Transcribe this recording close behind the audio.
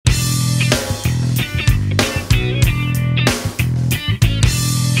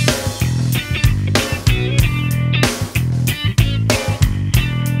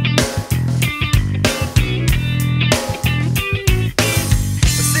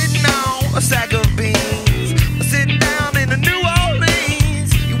a sack of beans. Sitting down in the New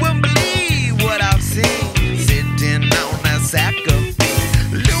Orleans, you wouldn't believe what I've seen. Sitting on that sack of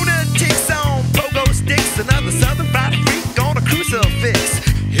beans. Lunatics on pogo sticks, another southern fried freak on a crucifix.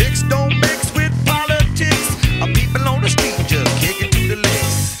 Hicks don't mix with politics. People on the street just kicking to the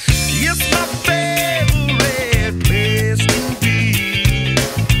licks. Yes, my favorite place to be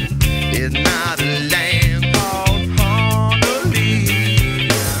is not a land called Honolulu,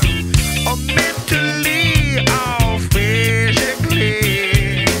 or mentally or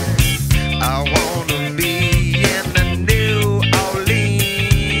physically. I wanna be in the New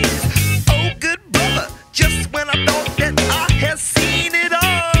Orleans. Oh, good brother, just when I thought that I had seen it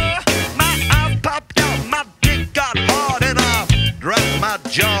all, my eyes popped out, my dick got hard, and I dropped my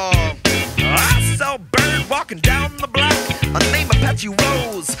jaw. I saw a bird walking down the block, a name Apache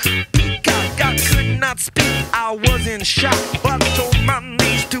Rose. Peacock, I could not speak, I was in shock, but I told my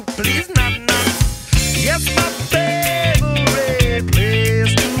niece to please not knock. Yes, my baby.